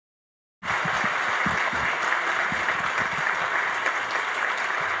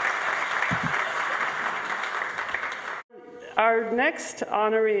Our next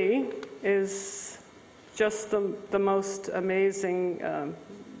honoree is just the most amazing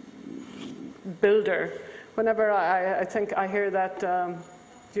builder. Whenever I think I hear that,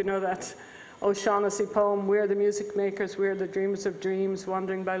 you know, that O'Shaughnessy poem, "We're the music makers, we're the dreamers of dreams,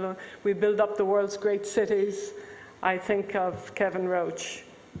 wandering by lone, we build up the world's great cities," I think of Kevin Roche.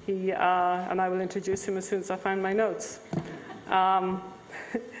 He, and I will introduce him as soon as I find my notes.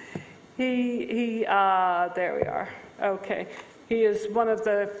 There we are. Okay. He is one of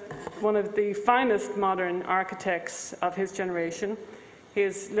the finest modern architects of his generation. He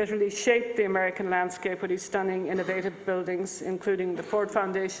has literally shaped the American landscape with his stunning, innovative buildings, including the Ford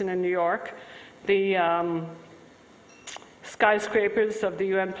Foundation in New York, the skyscrapers of the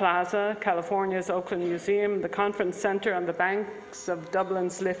UN Plaza, California's Oakland Museum, the Conference Centre on the banks of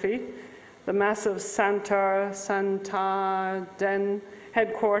Dublin's Liffey, the massive Santaden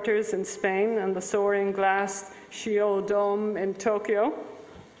headquarters in Spain, and the soaring glass Shio Dome in Tokyo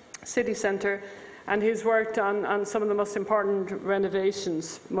city centre. And he's worked on some of the most important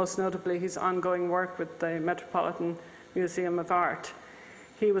renovations, most notably his ongoing work with the Metropolitan Museum of Art.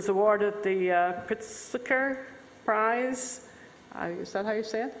 He was awarded the Pritzker Prize. Is that how you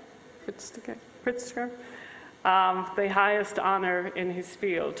say it? Pritzker? The highest honour in his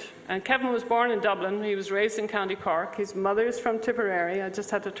field. And Kevin was born in Dublin. He was raised in County Cork. His mother is from Tipperary. I just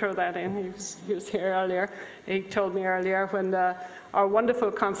had to throw that in. He was here earlier. He told me earlier when our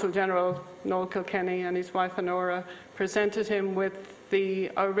wonderful Consul General, Noel Kilkenny, and his wife, Honora, presented him with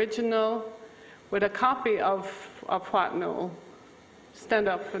the original, with a copy of what, Noel? Stand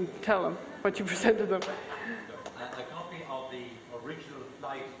up and tell them what you presented them. A copy of the original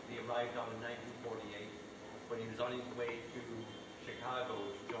flight he arrived on in 1948 when he was on his way to Chicago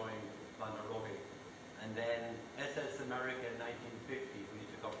to join Van der Rohe, and then SS America in 1950 when he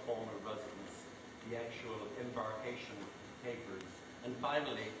took up formal residence, the actual embarkation papers, and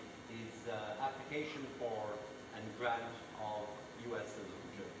finally his application for and grant of U.S.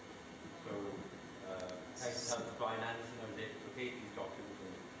 citizenship. So thanks to Brian Anderson, I was able to locate these documents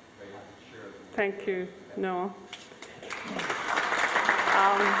and very happy to share them. Thank you, Noel.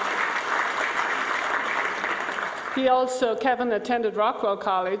 Kevin attended Rockwell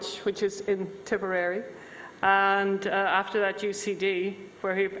College, which is in Tipperary, and after that UCD,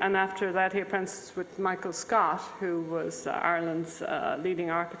 and after that he apprenticed with Michael Scott, who was Ireland's leading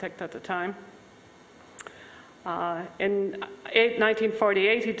architect at the time. In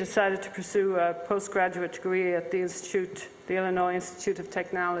 1948, he decided to pursue a postgraduate degree at the Illinois Institute of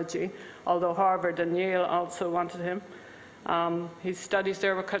Technology, although Harvard and Yale also wanted him. His studies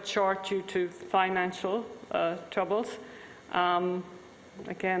there were cut short due to financial troubles.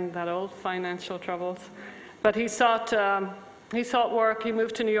 Again, that old financial troubles. But he sought work. He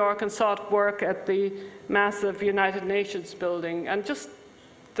moved to New York and sought work at the massive United Nations building. And this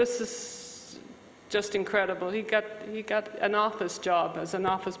is just incredible. He got an office job as an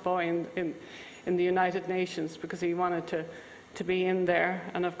office boy in the United Nations because he wanted to be in there.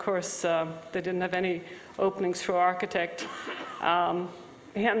 And of course, they didn't have any openings for architect.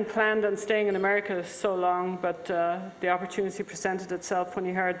 He hadn't planned on staying in America so long, but the opportunity presented itself when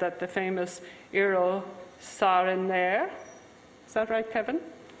he heard that the famous Eero Saarinen, is that right, Kevin?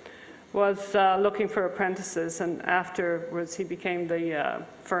 Was looking for apprentices, and afterwards he became the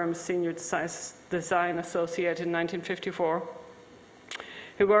firm's senior design associate in 1954.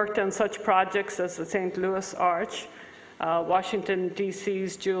 He worked on such projects as the St. Louis Arch, Washington,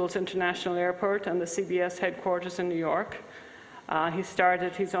 D.C.'s Jules International Airport, and the CBS headquarters in New York. He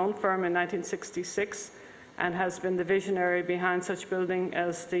started his own firm in 1966 and has been the visionary behind such buildings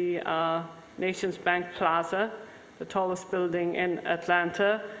as the Nations Bank Plaza, the tallest building in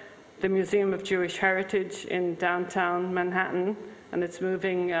Atlanta, the Museum of Jewish Heritage in downtown Manhattan and its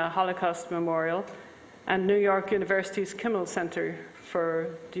moving Holocaust Memorial, and New York University's Kimmel Center for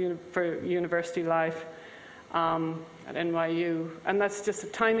University Life at NYU. And that's just a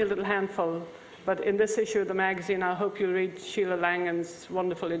tiny little handful. But in this issue of the magazine, I hope you'll read Sheila Langan's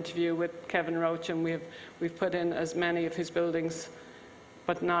wonderful interview with Kevin Roche, and we've put in as many of his buildings,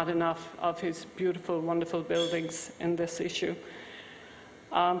 but not enough of his beautiful, wonderful buildings in this issue.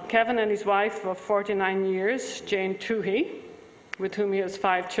 Kevin and his wife of 49 years, Jane Toohey, with whom he has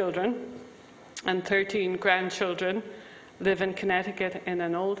 5 children and 13 grandchildren, live in Connecticut in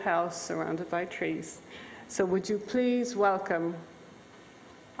an old house surrounded by trees. So would you please welcome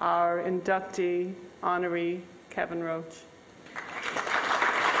our inductee, honoree, Kevin Roche.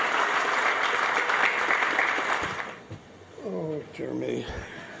 Oh, dear me.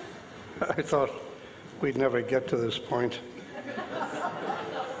 I thought we'd never get to this point.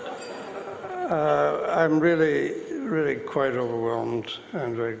 I'm really really quite overwhelmed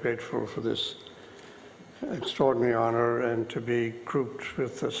and very grateful for this extraordinary honor and to be grouped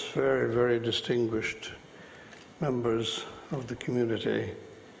with this very, very distinguished members of the community.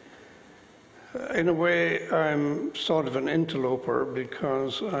 In a way, I'm sort of an interloper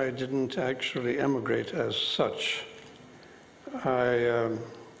because I didn't actually emigrate as such. I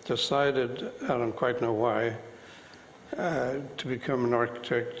decided, I don't quite know why, to become an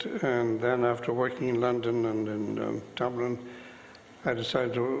architect, and then after working in London and in Dublin, I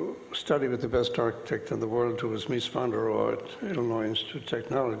decided to study with the best architect in the world, who was Mies van der Rohe at Illinois Institute of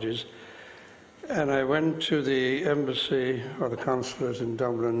Technologies. And I went to the embassy or the consulate in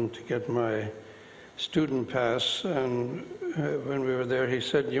Dublin to get my student pass, and when we were there, he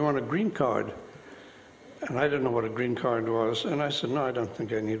said, "You want a green card?" And I didn't know what a green card was, and I said, "No, I don't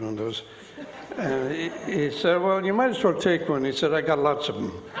think I need one of those." And he said, "Well, you might as well take one." He said, "I got lots of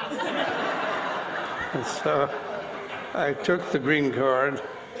them." And so I took the green card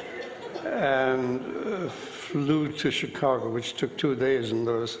and flew to Chicago, which took 2 days in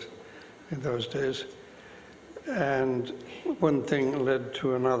those days. And one thing led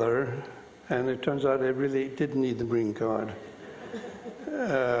to another, and it turns out I really did need the green card.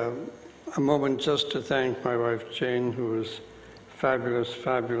 A moment just to thank my wife Jane, who was fabulous,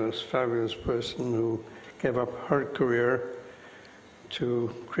 fabulous, fabulous person who gave up her career to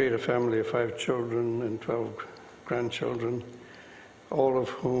create a family of 5 children and 12 grandchildren, all of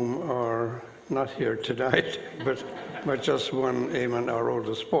whom are not here tonight, but just one, Eamon, our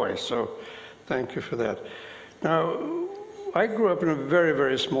oldest boy. So thank you for that. Now, I grew up in a very,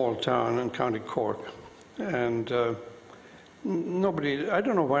 very small town in County Cork, and nobody, I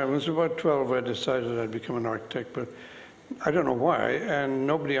don't know why, when I was about 12 I decided I'd become an architect, but I don't know why, and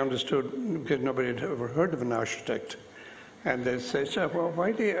nobody understood, because nobody had ever heard of an architect. And they'd say, "So, well,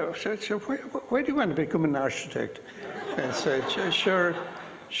 why do you want to become an architect?" And I'd say, sure,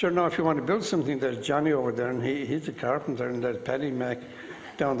 now if you want to build something, there's Johnny over there, and he's a carpenter, and there's Paddy Mac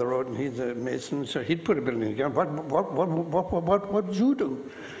down the road, and he's a mason, so he'd put a building together. What would you do?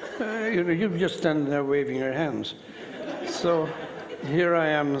 You'd just stand there waving your hands. So here I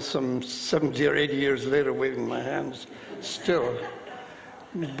am some 70 or 80 years later waving my hands still.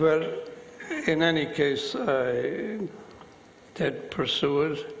 But in any case, I did pursue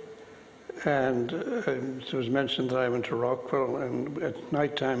it. And it was mentioned that I went to Rockwell, and at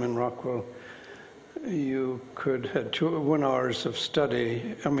nighttime in Rockwell, you could have 1 hour of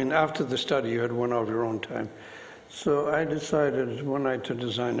study. I mean, after the study, you had 1 hour of your own time. So I decided one night to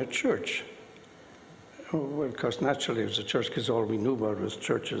design a church. Well, of course, naturally it was a church, because all we knew about was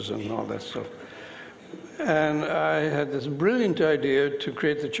churches and all that stuff. And I had this brilliant idea to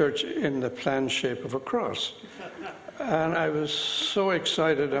create the church in the plan shape of a cross. And I was so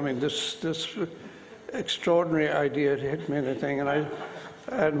excited. I mean, this extraordinary idea had hit me, and everything.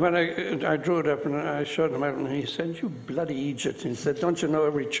 And when I drew it up and I showed him, and he said, "You bloody Egypt!" And he said, "Don't you know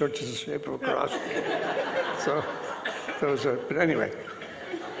every church is the shape of a cross?" So those are. But anyway,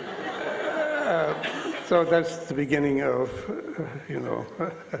 so that's the beginning of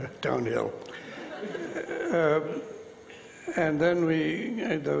downhill. And then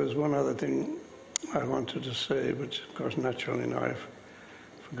there was one other thing I wanted to say, which of course naturally now I've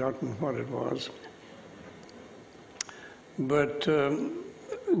forgotten what it was. But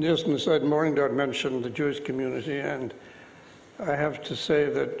just an aside, Morningdale mentioned the Jewish community, and I have to say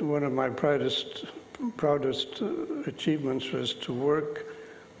that one of my proudest achievements was to work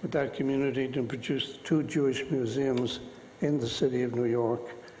with that community to produce 2 Jewish museums in the city of New York.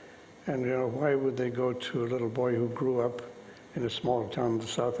 And why would they go to a little boy who grew up in a small town in the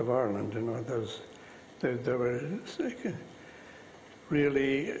south of Ireland? They were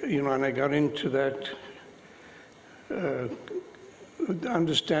really, and I got into that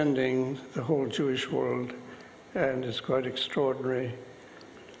understanding the whole Jewish world, and it's quite extraordinary.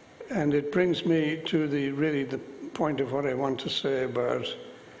 And it brings me to the point of what I want to say about,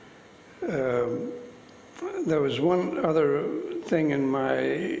 there was one other thing in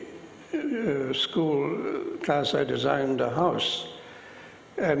my school class. I designed a house,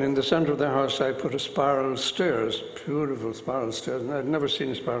 and in the center of the house I put a spiral stairs, beautiful spiral stairs, and I'd never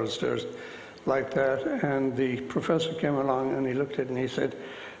seen spiral stairs like that. And the professor came along and he looked at it and he said,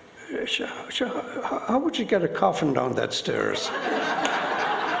 "How would you get a coffin down that stairs?"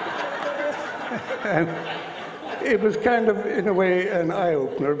 And it was kind of, in a way, an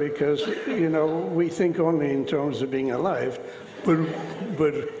eye-opener, because, we think only in terms of being alive,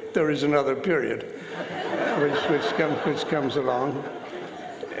 but there is another period which comes along.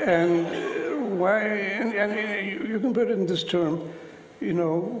 And why, and you can put it in this term, you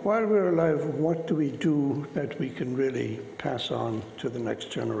know, while we're alive, what do we do that we can really pass on to the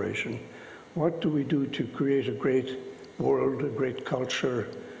next generation? What do we do to create a great world, a great culture,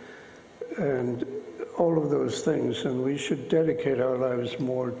 and all of those things? And we should dedicate our lives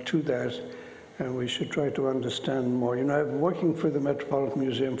more to that, and we should try to understand more. You know, I've been working for the Metropolitan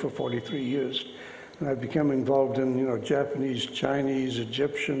Museum for 43 years, and I've become involved in, you know, Japanese, Chinese,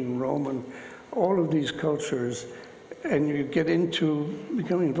 Egyptian, Roman, all of these cultures. And you get into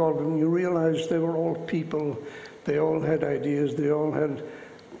becoming involved, and you realize they were all people. They all had ideas. They all had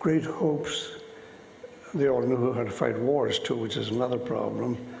great hopes. They all knew how to fight wars too, which is another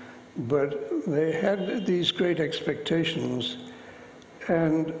problem. But they had these great expectations.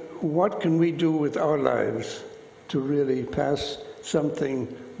 And what can we do with our lives to really pass something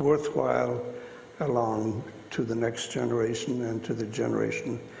worthwhile along to the next generation and to the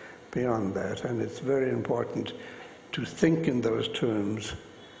generation beyond that? And it's very important to think in those terms.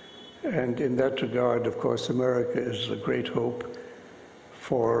 And in that regard, of course, America is a great hope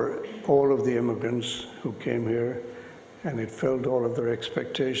for all of the immigrants who came here, and it filled all of their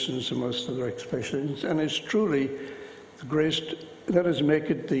expectations, and most of their expectations, and it's truly the greatest. Let us make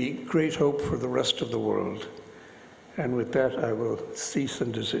it the great hope for the rest of the world. And with that, I will cease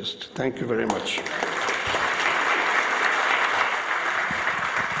and desist. Thank you very much.